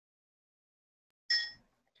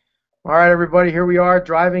All right, everybody, here we are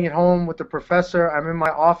driving it home with the professor. I'm in my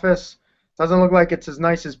office. Doesn't look like it's as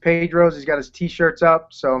nice as Pedro's. He's got his t-shirts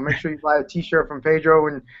up, so make sure you buy a t-shirt from Pedro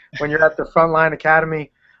when you're at the Frontline Academy.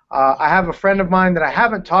 I have a friend of mine that I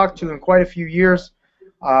haven't talked to in quite a few years,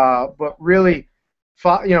 but really,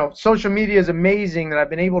 social media is amazing that I've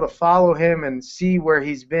been able to follow him and see where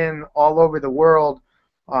he's been all over the world,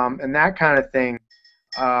 and that kind of thing.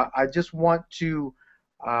 I just want to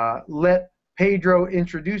let Pedro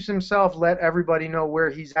introduce himself, let everybody know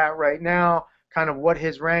where he's at right now, kind of what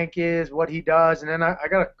his rank is, what he does, and then I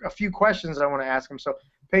got a few questions I want to ask him. So,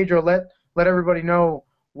 Pedro, let everybody know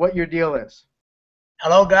what your deal is.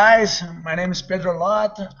 Hello guys, my name is Pedro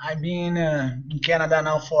Lott. I've been in Canada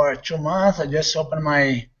now for 2 months. I just opened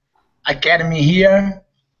my academy here.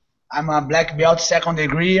 I'm a black belt second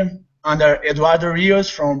degree under Eduardo Rios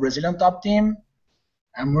from Brazilian top team.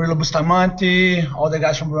 I'm Murilo Bustamante, all the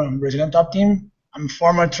guys from Brazilian top team. I'm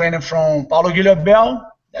former trainer from Paulo Guilherme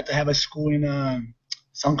Bell, that I have a school in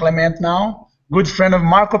São Clemente now. Good friend of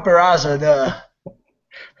Marco Peraza,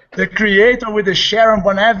 the creator with the Sharon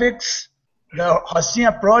Bonavics, the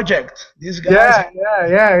Rocinha project. These guys,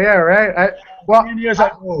 Yeah, right. Well, 10 years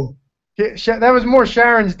ago. that was more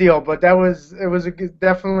Sharon's deal, but it was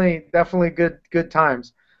definitely good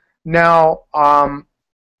times. Now,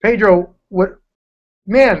 Pedro,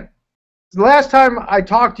 man, the last time I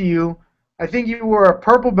talked to you, I think you were a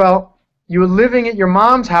purple belt. You were living at your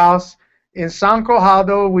mom's house in San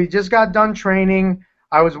Cojado. We just got done training.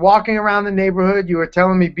 I was walking around the neighborhood. You were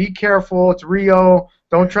telling me, be careful. It's Rio.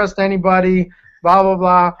 Don't trust anybody, blah, blah,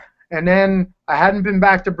 blah. And then I hadn't been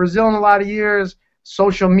back to Brazil in a lot of years.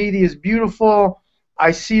 Social media is beautiful.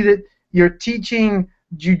 I see that you're teaching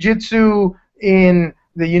jiu-jitsu in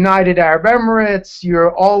the United Arab Emirates.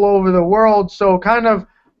 You're all over the world. So kind of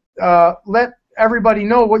let everybody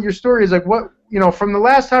know what your story is. Like from the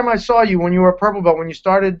last time I saw you when you were a purple belt, when you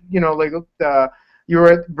started, you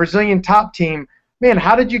were at Brazilian top team. Man,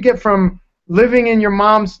 how did you get from living in your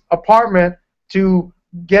mom's apartment to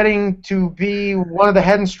getting to be one of the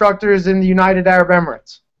head instructors in the United Arab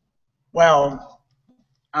Emirates? Well,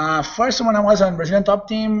 first when I was on Brazilian top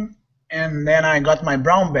team, and then I got my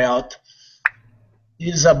brown belt,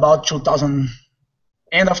 is about 2000,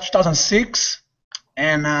 end of 2006,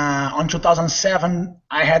 and on 2007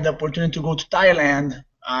 I had the opportunity to go to Thailand.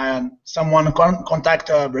 Someone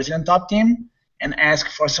contacted a Brazilian top team and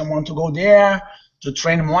asked for someone to go there to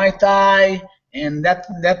train Muay Thai. And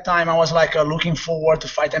that time I was like looking forward to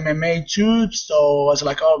fight MMA too, so I was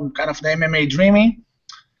like, oh, kind of the MMA dreaming.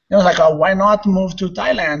 I was like, oh, why not move to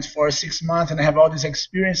Thailand for 6 months and have all this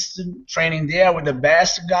experience training there with the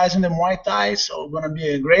best guys in the Muay Thai? So it's gonna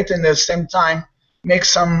be great, and at the same time make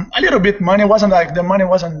a little bit money. It wasn't like the money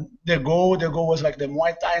wasn't the goal. The goal was like the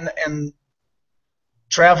Muay Thai and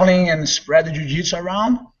traveling and spread the Jiu-Jitsu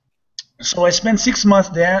around. So I spent 6 months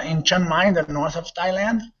there in Chiang Mai, in the north of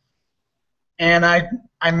Thailand. And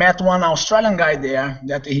I met one Australian guy there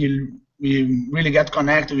that we really got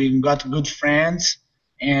connected. We got good friends.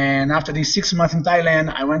 And after these 6 months in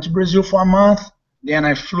Thailand, I went to Brazil for a month. Then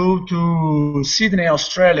I flew to Sydney,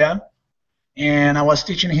 Australia, and I was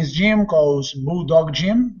teaching his gym called Bulldog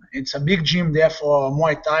Gym. It's a big gym there for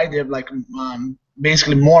Muay Thai. They have like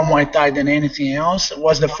basically more Muay Thai than anything else. It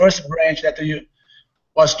was the first branch that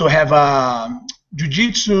was to have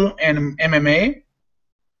Jiu-Jitsu and MMA.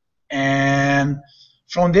 And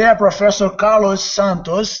from there, Professor Carlos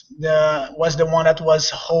Santos was the one that was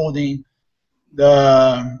holding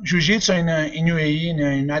the Jiu-Jitsu in UAE, in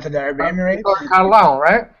the United Arab Emirates. Carlão,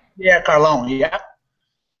 right? Yeah, Carlão, yeah.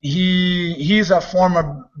 He's a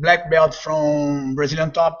former black belt from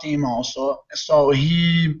Brazilian top team also. So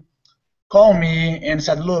he called me and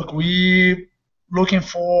said, look, we looking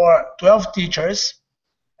for 12 teachers.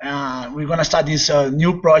 We're going to start this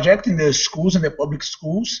new project in the schools, in the public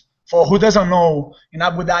schools. For who doesn't know, in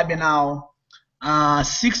Abu Dhabi now,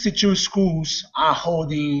 62 schools are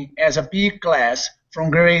holding as a PE class from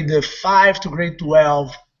grade 5 to grade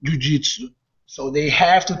 12 Jiu-Jitsu. So they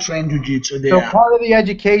have to train Jiu-Jitsu there. So part of the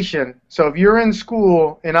education, so if you're in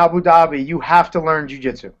school in Abu Dhabi, you have to learn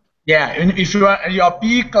Jiu-Jitsu. Yeah, and if your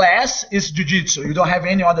PE class is Jiu-Jitsu, you don't have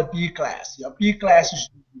any other PE class. Your PE class is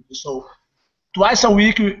Jiu-Jitsu. So twice a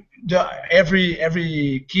week,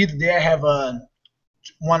 every kid there have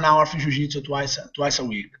 1 hour for Jiu-Jitsu twice a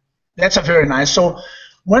week. That's a very nice. So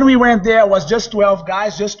when we went there, it was just 12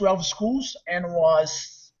 guys, just 12 schools, and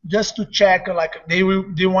was just to check, like they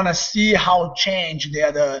want to see how change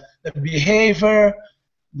there, the behavior,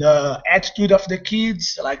 the attitude of the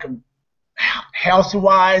kids, like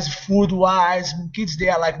health-wise, food-wise. Kids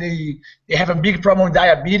there, like they have a big problem with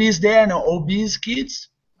diabetes there, and obese kids.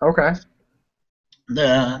 Okay.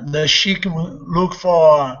 The Sheik look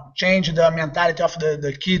for change the mentality of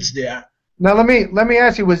the kids there. Now let me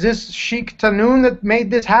ask you: was this Sheik Tahnoon that made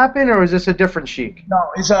this happen, or is this a different Sheik? No,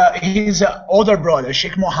 he's a older brother,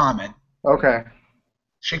 Sheikh Mohammed. Okay.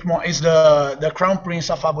 Is the crown prince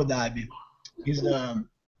of Abu Dhabi. He's the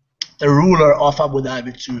ruler of Abu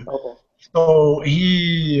Dhabi too. Okay. So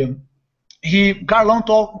Carlon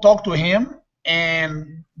talked to him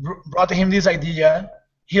and brought him this idea.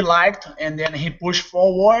 He liked, and then he pushed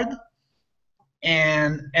forward,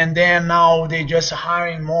 and then now they just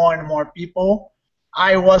hiring more and more people.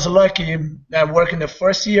 I was lucky that working the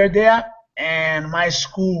first year there, and my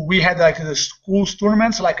school, we had like the schools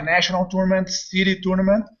tournaments, like national tournament, city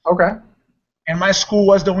tournament, Okay. and my school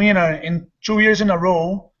was the winner in 2 years in a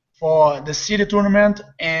row for the city tournament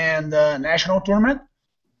and the national tournament.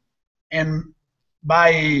 And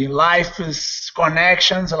by life's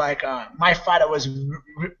connections, like my father was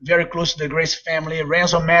very close to the Grace family.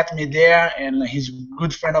 Renzo met me there, and he's a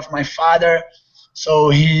good friend of my father. So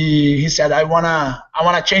he said, I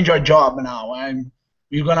wanna change your job now.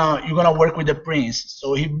 You're gonna work with the prince.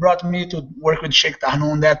 So he brought me to work with Sheik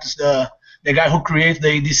Tahnoon. That's the guy who created the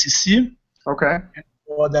ADCC. Okay. And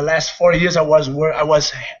for the last 4 years, I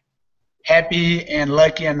was happy and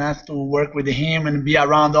lucky enough to work with him and be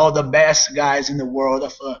around all the best guys in the world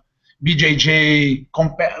of BJJ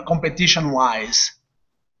competition wise.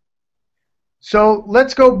 So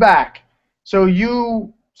let's go back. So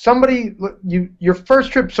your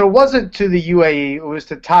first trip. So it wasn't to the UAE. It was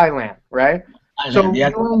to Thailand, right? So Yeah.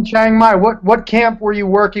 you were in Chiang Mai. What camp were you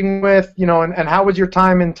working with? You know, and how was your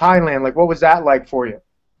time in Thailand? Like, what was that like for you?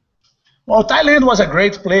 Well, Thailand was a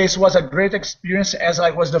great place, was a great experience, as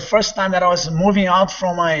like was the first time that I was moving out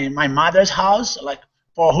from my mother's house. Like,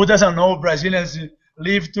 for who doesn't know, Brazilians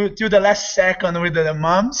live till the last second with the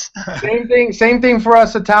moms. Same thing for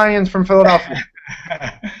us Italians from Philadelphia.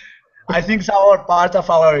 I think it's our part of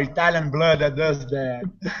our Italian blood that does that.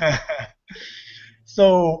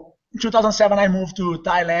 So, in 2007, I moved to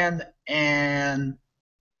Thailand, and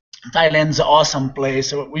Thailand's an awesome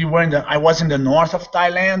place. So I was in the north of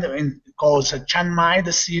Thailand, called Chiang Mai,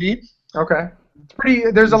 the city. Okay.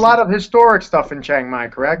 There's a lot of historic stuff in Chiang Mai,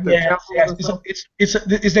 correct? Yes.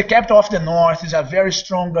 It's the capital of the north. It's a very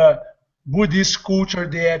strong Buddhist culture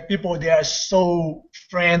there. People there are so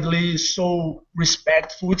friendly, so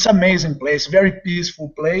respectful. It's an amazing place, very peaceful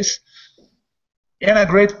place, and a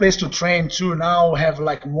great place to train too. Now we have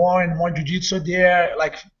like more and more jiu-jitsu there.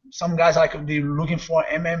 Like some guys like they're looking for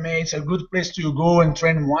MMA. It's a good place to go and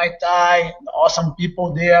train Muay Thai. Awesome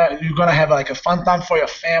people there. You're gonna have like a fun time for your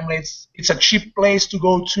family. It's a cheap place to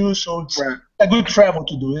go to, so it's Right. a good travel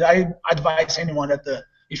to do. I advise anyone that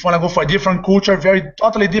if you wanna go for a different culture,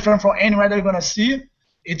 totally different from anywhere that you're gonna see,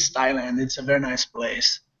 it's Thailand. It's a very nice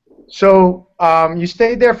place. So you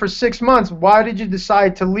stayed there for 6 months. Why did you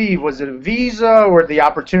decide to leave? Was it a visa or the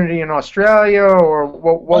opportunity in Australia, or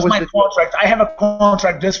what was my the contract? I have a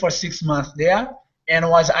contract just for 6 months there, and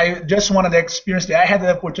I just wanted the experience there. I had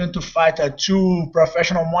the opportunity to fight 2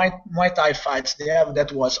 professional Muay Thai fights there.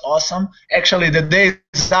 That was awesome. Actually, the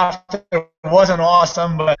days after wasn't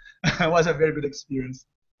awesome, but it was a very good experience.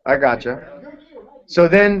 I gotcha. So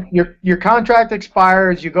then your contract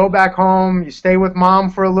expires, you go back home, you stay with mom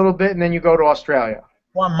for a little bit, and then you go to Australia.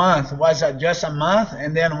 1 month was just a month,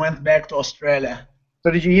 and then went back to Australia. So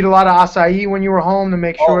did you eat a lot of acai when you were home to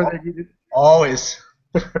make sure that you did? Always.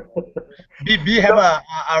 BB have a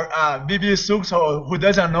BB Sucks, who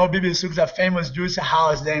doesn't know, BB Sucks is a famous juice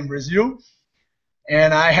house there in Brazil.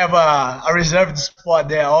 And I have a reserved spot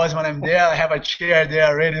there. Always when I'm there, I have a chair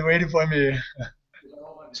there ready, waiting for me.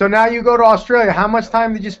 So now you go to Australia. How much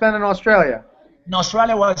time did you spend in Australia? In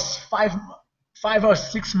Australia was 5 or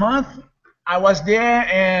 6 months. I was there,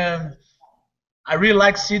 and I really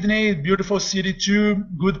like Sydney. Beautiful city too,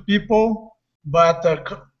 good people. But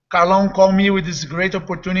Carlon called me with this great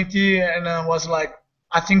opportunity, and I was like,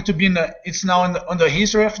 I think to be it's now on the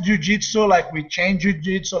history of Jiu-Jitsu. Like we changed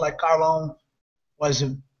Jiu-Jitsu. Like Carlon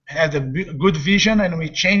had a good vision, and we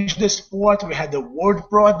changed the sport. We had the World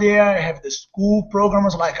Pro there. I have the school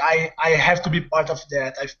programs. Like I have to be part of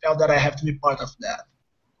that. I felt that I have to be part of that.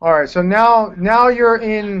 All right. So now you're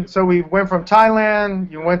in. So we went from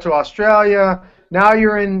Thailand. You went to Australia. Now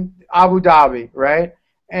you're in Abu Dhabi, right?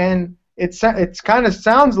 And it's kind of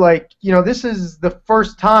sounds like this is the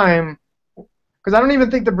first time, because I don't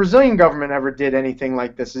even think the Brazilian government ever did anything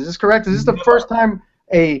like this. Is this correct? Is this the first time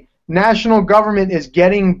a national government is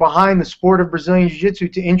getting behind the sport of Brazilian Jiu-Jitsu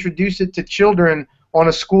to introduce it to children on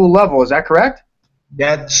a school level? Is that correct?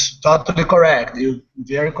 That's totally correct. You're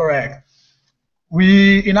very correct.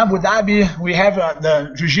 We in Abu Dhabi we have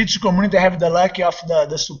the Jiu-Jitsu community have the luck of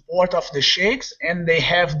the support of the sheikhs, and they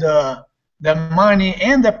have the money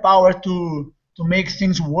and the power to make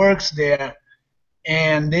things works there,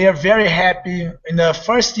 and they are very happy. In the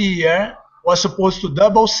first year was supposed to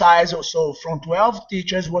double size, so from 12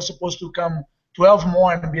 teachers was supposed to come 12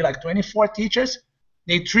 more and be like 24 teachers.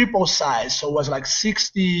 They triple size, so it was like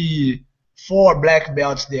 64 black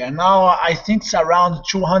belts there. Now I think it's around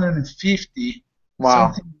 250.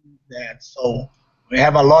 Wow. Something like that. So we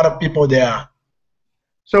have a lot of people there.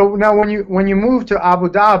 So now when you move to Abu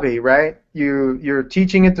Dhabi, right? You're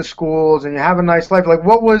teaching at the schools and you have a nice life. Like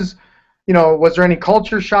what was, was there any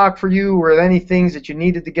culture shock for you? Were there any things that you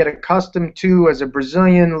needed to get accustomed to as a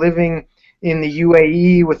Brazilian living in the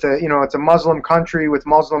UAE with it's a Muslim country with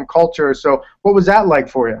Muslim culture. So what was that like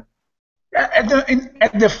for you? At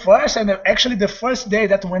the first, and actually the first day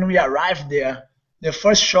that when we arrived there, the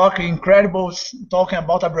first shock, incredible talking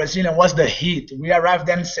about a Brazilian, was the heat. We arrived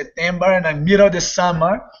there in September in the middle of the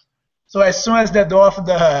summer. So as soon as the door of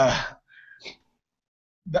the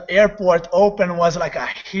airport opened, was like a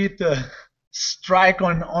heat strike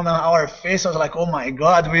on our face. I was like, oh my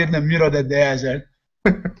God, we're in the middle of the desert.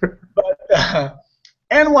 But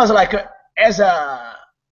and was like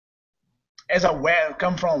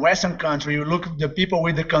come from Western country, you look at the people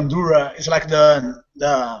with the kandura, it's like the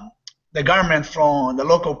garment from the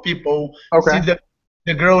local people. Okay. See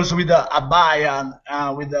the girls with the abaya,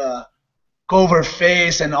 with the cover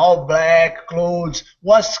face and all black clothes,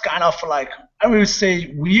 was kind of like, I will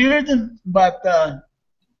say weird, but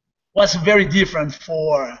was very different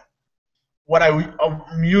for what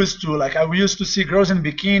I'm used to. Like I used to see girls in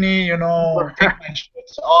bikini, take my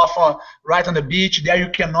shirts off right on the beach. There you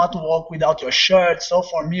cannot walk without your shirt. So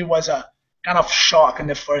for me, it was a kind of shock in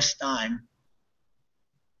the first time.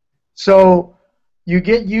 So you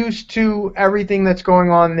get used to everything that's going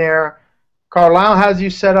on there. Carlisle has you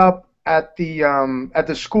set up at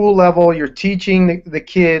the school level. You're teaching the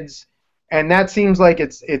kids, and that seems like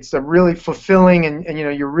it's a really fulfilling, and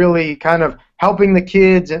you're really kind of helping the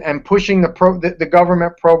kids and pushing the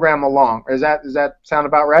government program along. Does that sound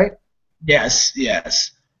about right? Yes.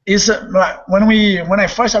 It's when I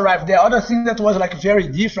first arrived there, other thing that was like very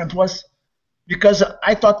different was because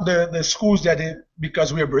I thought the schools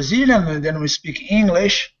because we're Brazilian and then we speak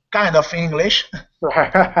English, kind of English,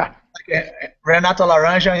 like Renato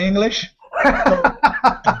Laranja English. So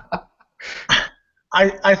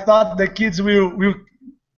I thought the kids will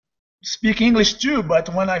speak English too, but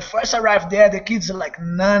when I first arrived there, the kids are like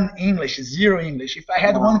non-English, zero English. If I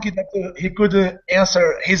had one kid that he could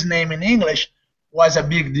answer his name in English, was a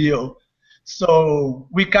big deal. So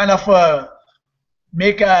we kind of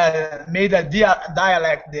made a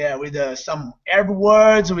dialect there with some Arab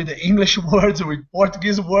words, with the English words, with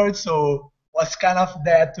Portuguese words. So was kind of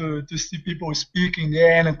that to see people speaking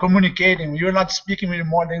there and communicating. You're not speaking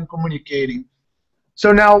anymore than communicating.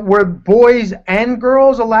 So now, were boys and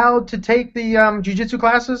girls allowed to take the jiu-jitsu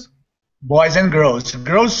classes? Boys and girls.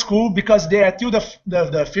 Girls' school, because they are till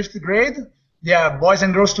the fifth grade. They are boys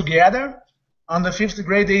and girls together. On the fifth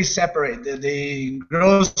grade, they separate. The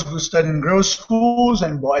girls will study in girls' schools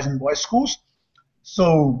and boys in boys' schools.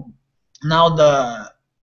 So now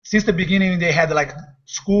since the beginning, they had like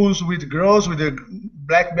schools with girls, with the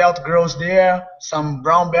black belt girls there, some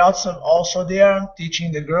brown belts also there,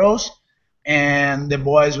 teaching the girls. And the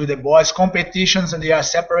boys with the boys competitions, and they are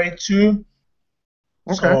separate too.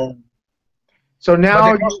 Okay. So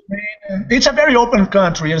now it's a very open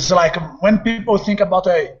country. It's like when people think about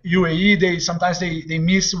UAE, they sometimes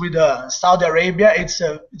miss with Saudi Arabia. It's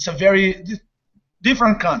a very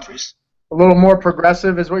different countries. A little more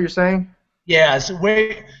progressive is what you're saying? Yes,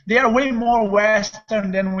 they are way more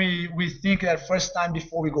Western than we think at first time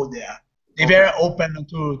before we go there. They're very open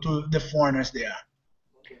to the foreigners there.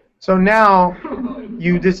 So now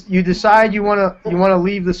you decide you want to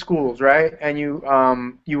leave the schools, right? And you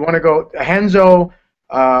want to go. Renzo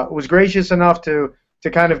was gracious enough to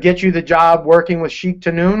kind of get you the job working with Sheik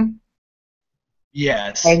Tahnoon.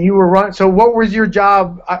 Yes. And you were So what was your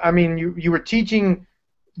job? I mean, you were teaching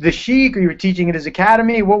the Sheik, or you were teaching at his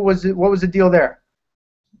academy. What was the deal there?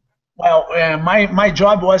 Well, my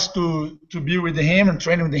job was to be with him and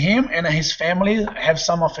train with him and his family. I have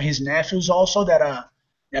some of his nephews also that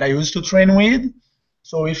I used to train with.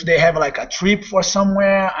 So if they have like a trip for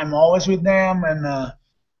somewhere, I'm always with them and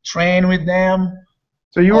train with them.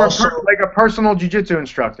 So you were like a personal jiu-jitsu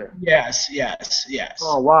instructor? Yes.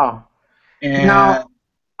 Oh, wow. And now,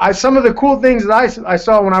 some of the cool things that I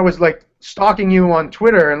saw when I was like stalking you on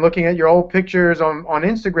Twitter and looking at your old pictures on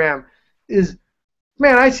Instagram is,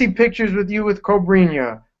 man, I see pictures with you with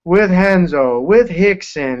Cobrinha, with Henzo, with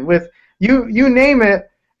Hickson, with you name it,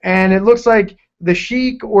 and it looks like the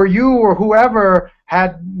Sheik or you or whoever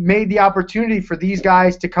had made the opportunity for these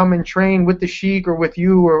guys to come and train with the Sheik or with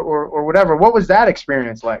you or whatever. What was that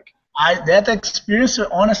experience like? That experience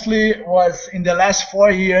honestly was in the last 4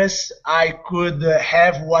 years. I could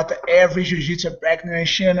have what every jiu-jitsu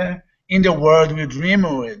practitioner in the world would dream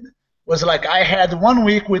with. Was like I had 1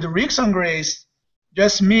 week with Rickson Grace,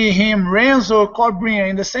 just me, him, Renzo, Cobrinha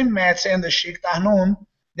in the same match, and the Sheik Tahnoon.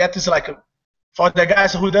 That is like for the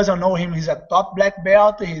guys who doesn't know him, he's a top black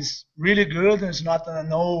belt. He's really good. There's not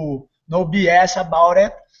no BS about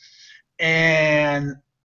it, and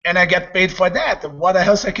I get paid for that. What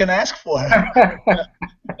else I can ask for?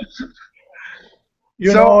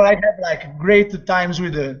 You know, I have like great times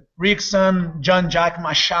with Rickson, John Jack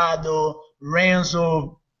Machado,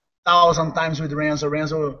 Renzo, 1,000 times with Renzo.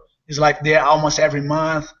 Renzo is like there almost every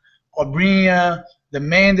month. Cobrinha, the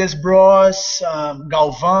Mendes Bros,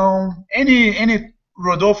 Galvão, any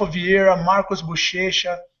Rodolfo Vieira, Marcos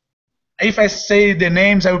Bochecha. If I say the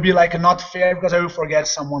names, I will be like not fair because I will forget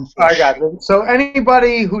someone. I got it. So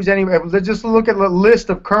anybody who's let's just look at the list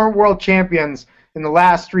of current world champions in the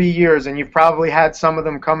last 3 years, and you've probably had some of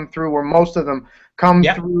them come through, or most of them come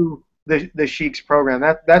through the Sheik's program.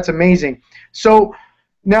 That's amazing. So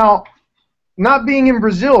now, not being in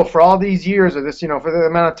Brazil for all these years, or this, for the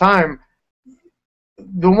amount of time,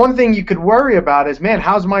 the one thing you could worry about is, man,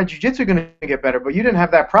 how's my jiu-jitsu going to get better? But you didn't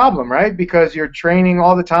have that problem, right? Because you're training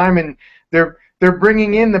all the time, and they're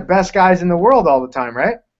bringing in the best guys in the world all the time,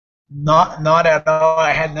 right? Not at all.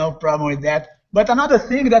 I had no problem with that. But another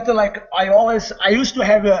thing that like I used to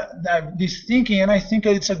have this thinking, and I think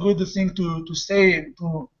it's a good thing to say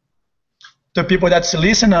to people that's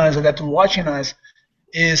listening us or that's watching us,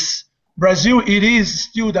 is Brazil, it is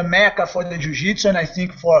still the mecca for the jiu-jitsu, and I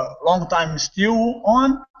think for a long time still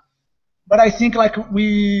on. But I think like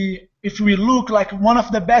if we look, like one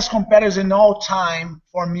of the best competitors in all time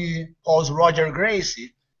for me was Roger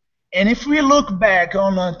Gracie. And if we look back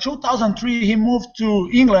on 2003, he moved to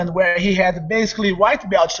England where he had basically white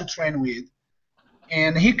belts to train with.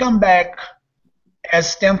 And he come back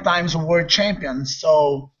as 10 times world champion.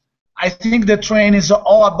 So I think the train is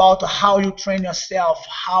all about how you train yourself,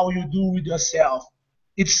 how you do with yourself.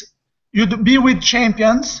 You be with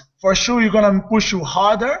champions, for sure you're going to push you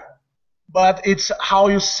harder, but it's how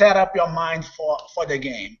you set up your mind for the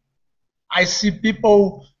game. I see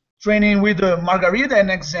people training with Margarita,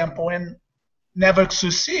 an example, and never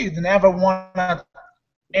succeed, never won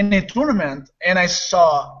any tournament. And I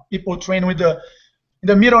saw people train with in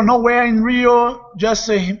the middle of nowhere in Rio, just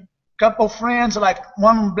a couple friends, like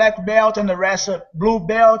one black belt and the rest are blue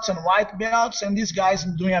belts and white belts, and these guys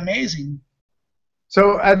are doing amazing.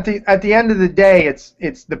 So at the end of the day,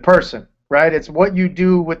 it's the person, right? It's what you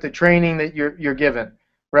do with the training that you're given,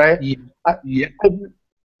 right? Yeah.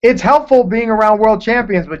 It's helpful being around world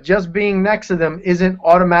champions, but just being next to them isn't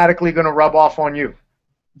automatically going to rub off on you.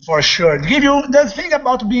 For sure. Give you the thing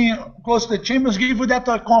about being close to the champions, give you that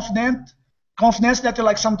confidence that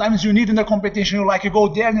like sometimes you need in the competition. You go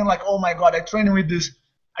there and you're like, oh my God, I train with the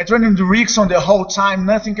Rickson the whole time.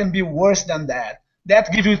 Nothing can be worse than that.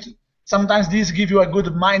 Sometimes these give you a good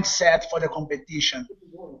mindset for the competition.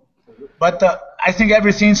 But I think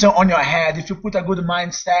everything's on your head. If you put a good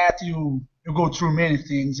mindset, you go through many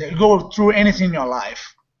things. You go through anything in your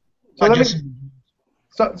life.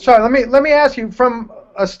 Sorry, let me ask you from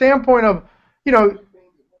a standpoint of,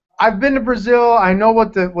 I've been to Brazil. I know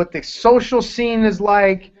what the social scene is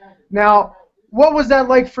like. Now, what was that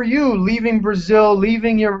like for you, leaving Brazil,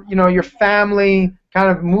 leaving your family, kind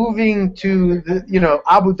of moving to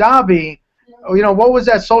Abu Dhabi? What was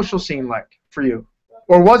that social scene like for you,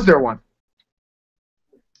 or was there one?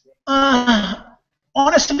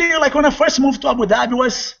 Honestly, like when I first moved to Abu Dhabi, it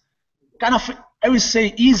was kind of, I would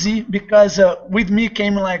say, easy because with me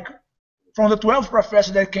came like from the 12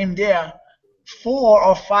 professors that came there, 4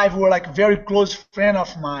 or 5 were like very close friends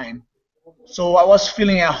of mine. So I was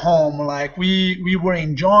feeling at home, like we were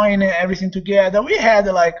enjoying everything together. We had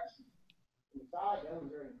like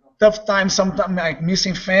tough times sometimes, like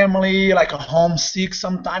missing family, like homesick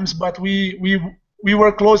sometimes, but we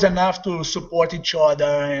were close enough to support each other,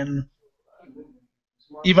 and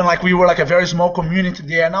even like we were like a very small community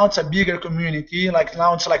there. Now it's a bigger community. Like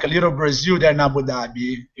now it's like a little Brazil there in Abu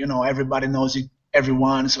Dhabi. Everybody knows it.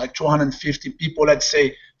 Everyone. It's like 250 people. Let's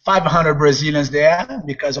say 500 Brazilians there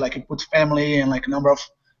because like you put family and like number of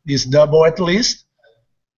this double at least.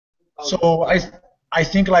 So I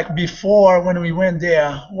think like before when we went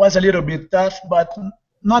there was a little bit tough, but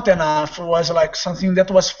not enough. It was like something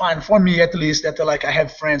that was fine for me, at least. That like I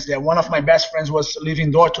have friends there. One of my best friends was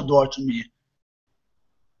living door to door to me.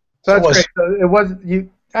 So that's great. So it was you.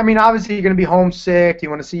 I mean, obviously you're going to be homesick. You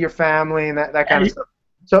want to see your family and that kind of stuff.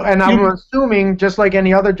 So, and I'm assuming, just like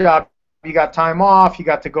any other job, you got time off. You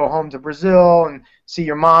got to go home to Brazil and see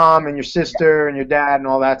your mom and your sister and your dad and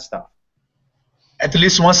all that stuff. At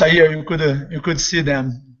least once a year, you could see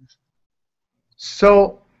them.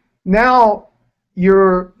 So now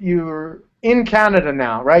you're in Canada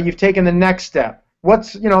now, right? You've taken the next step.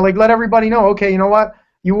 What's, like, let everybody know, okay, you know what?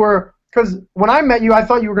 You were, because when I met you, I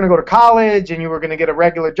thought you were going to go to college and you were going to get a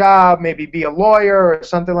regular job, maybe be a lawyer or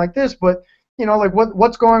something like this. But, like,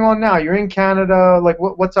 what's going on now? You're in Canada. Like,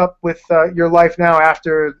 what's up with your life now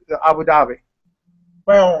after Abu Dhabi?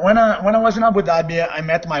 Well, when I was in Abu Dhabi, I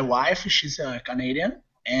met my wife. She's a Canadian.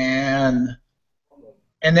 And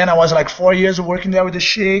then I was like 4 years working there with the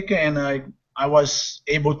Sheik, and I was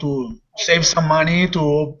able to save some money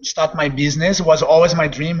to start my business. It was always my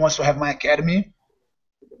dream was to have my academy.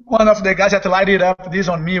 One of the guys that lighted up this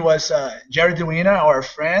on me was Jerry DeWinner, our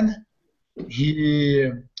friend.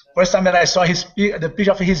 First time that I saw the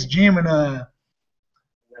picture of his gym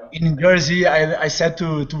in Jersey, I said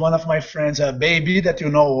to one of my friends, Baby, that you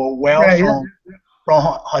know well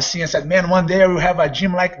from Rossi, and said, man, one day we'll have a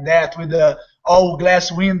gym like that with a all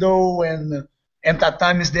glass window and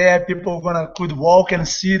tatamis there. People could walk and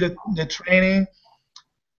see the training.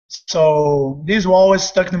 So this always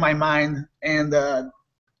stuck in my mind. And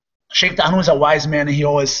Sheik Tahnoon is a wise man. He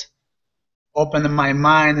always opened my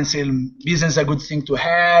mind and said, business is a good thing to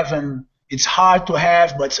have, and it's hard to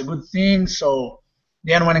have, but it's a good thing. So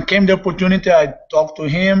then when it came the opportunity, I talked to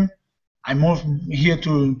him. I moved here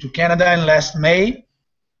to Canada in last May,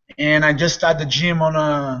 and I just started the gym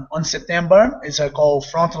on September. It's called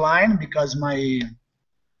Frontline because my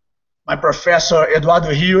professor Eduardo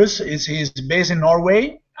Rios he's based in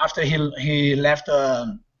Norway. After he left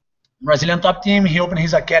Brazilian top team, he opened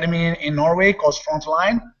his academy in Norway called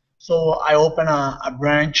Frontline. So I opened a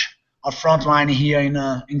branch of Frontline here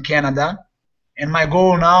in Canada, and my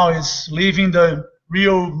goal now is living the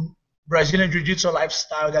real Brazilian Jiu-Jitsu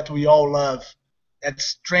lifestyle that we all love.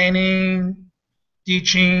 That's training,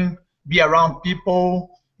 teaching, be around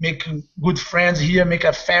people, make good friends here, make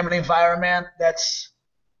a family environment. That's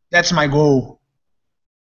my goal.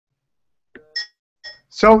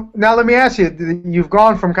 So now let me ask you, you've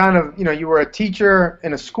gone from kind of, you were a teacher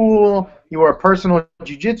in a school, you were a personal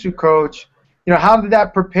jiu-jitsu coach. How did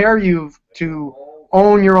that prepare you to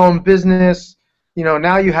own your own business?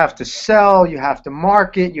 Now you have to sell, you have to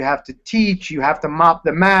market, you have to teach, you have to mop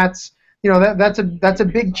the mats. That's a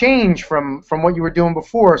big change from what you were doing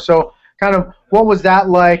before. So kind of what was that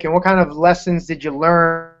like, and what kind of lessons did you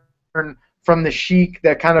learn from the Sheik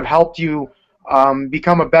that kind of helped you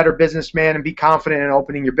become a better businessman and be confident in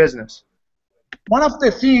opening your business? One of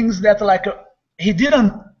the things that he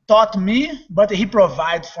didn't taught me, but he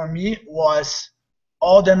provided for me was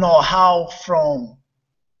all the know-how from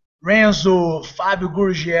Renzo, Fabio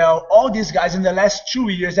Gurgel, all these guys in the last 2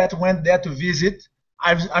 years that went there to visit.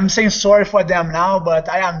 I'm saying sorry for them now, but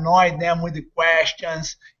I annoyed them with the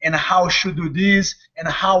questions and how should do this and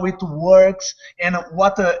how it works and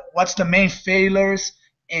what's the main failures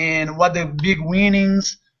and what the big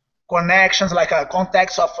winnings, connections like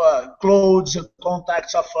contacts of clothes,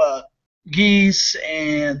 contacts of geese,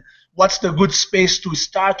 and what's the good space to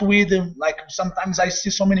start with. Like sometimes I see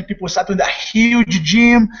so many people start with a huge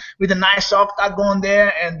gym with a nice octagon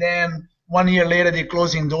there, and then 1 year later they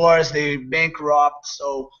closing doors, they bankrupt.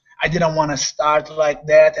 So I didn't want to start like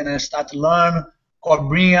that, and I started to learn.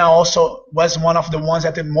 Cobrinha also was one of the ones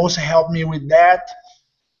that the most helped me with that.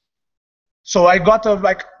 So I got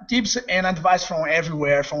tips and advice from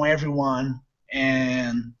everywhere, from everyone,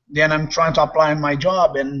 and then I'm trying to apply in my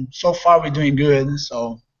job, and so far we're doing good.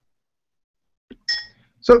 So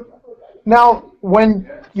now when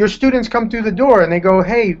your students come through the door and they go,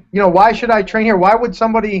 hey, why should I train here? Why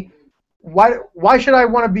should I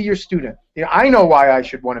want to be your student? I know why I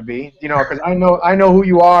should want to be, because I know who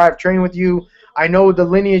you are. I've trained with you. I know the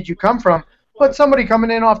lineage you come from. But somebody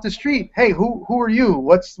coming in off the street, hey, who are you?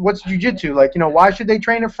 What's jiu-jitsu? Why should they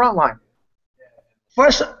train at Frontline?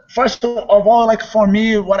 First of all, for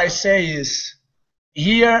me, what I say is,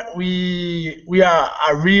 here we are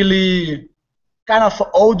a really kind of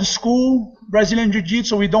old school Brazilian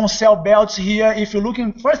Jiu-Jitsu. We don't sell belts here.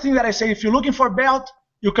 First thing that I say, if you're looking for a belt,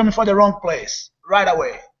 you're coming for the wrong place right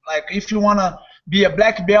away. If you want to be a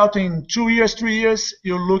black belt in 2 years, 3 years,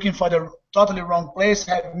 you're looking for the totally wrong place.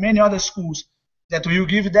 I have many other schools that will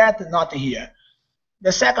give that, not here.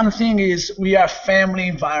 The second thing is we are family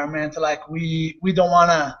environment. Like we don't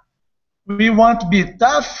wanna we want to be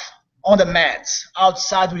tough on the mats.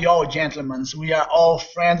 Outside we all gentlemen. We are all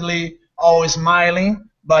friendly, all smiling.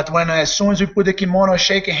 But when as soon as we put the kimono,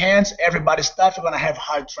 shake hands, everybody's tough. We're gonna have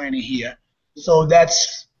hard training here. So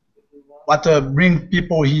that's what bring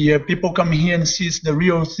people here. People come here and see the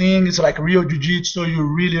real thing. It's like real jiu-jitsu. You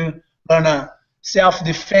really learn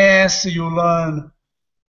self-defense. You learn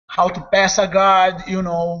how to pass a guard. You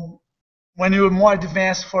know, when you're more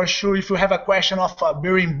advanced, for sure, if you have a question of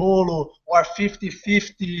berimbolo or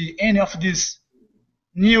 50-50, any of these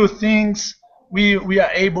new things, we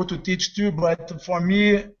are able to teach too. But for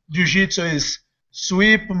me, jiu-jitsu is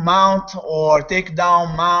sweep, mount, or take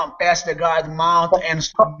down, mount, pass the guard, mount, and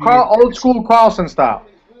Old school Carlson style.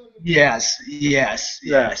 Yes.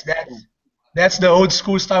 That's the old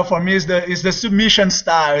school style for me. Is the submission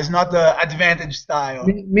style. It's not the advantage style.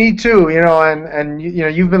 Me too. You know, and you know,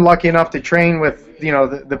 you've been lucky enough to train with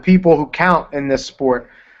the people who count in this sport.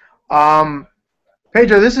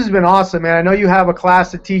 Pedro, this has been awesome, man. I know you have a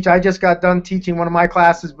class to teach. I just got done teaching one of my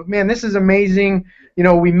classes, but man, this is amazing. You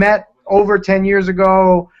know, we met over 10 years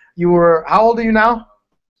ago. You were, how old are you now?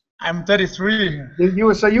 I'm 33. You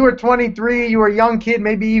were 23. You were a young kid,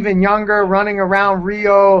 maybe even younger, running around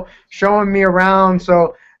Rio, showing me around.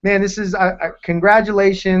 So, man, this is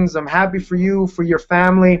congratulations. I'm happy for you, for your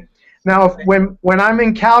family. Now, when I'm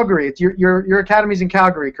in Calgary, it's your academy's in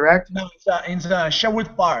Calgary, correct? No, it's in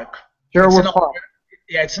Sherwood Park. Sherwood Park.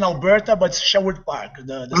 Yeah, it's in Alberta, but it's Sherwood Park.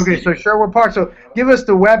 Okay, so Sherwood Park. So give us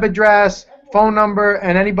the web address, phone number,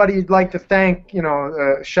 and anybody you'd like to thank,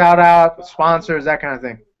 shout out, sponsors, that kind of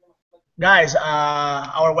thing. Guys,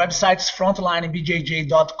 our website is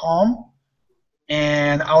frontlinebjj.com,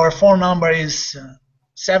 and our phone number is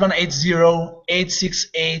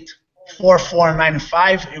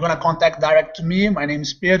 780-868-4495. You're going to contact direct to me. My name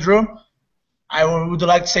is Pedro. I would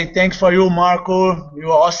like to say thanks for you, Marco. You're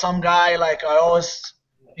an awesome guy. Like, I always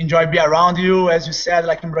enjoy being around you. As you said,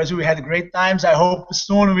 like in Brazil, we had great times. I hope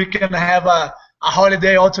soon we can have a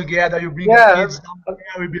holiday all together. You bring the kids down there.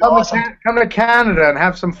 It would be awesome. Come to Canada and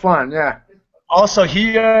have some fun. Yeah. Also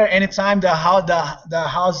here, anytime the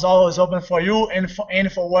house is always open for you and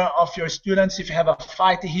for one of your students. If you have a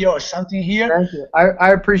fight here or something here, thank you.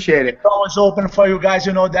 I appreciate it. It's always open for you guys.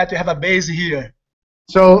 You know that you have a base here.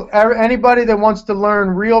 So anybody that wants to learn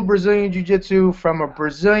real Brazilian Jiu-Jitsu from a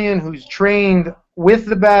Brazilian who's trained with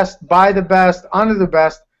the best, by the best, under the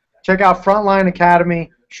best, check out Frontline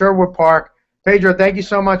Academy, Sherwood Park. Pedro, thank you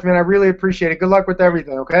so much, man. I really appreciate it. Good luck with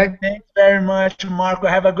everything, okay? Thanks very much, Marco.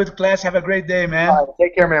 Have a good class. Have a great day, man. All right,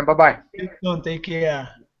 take care, man. Bye-bye. Take care.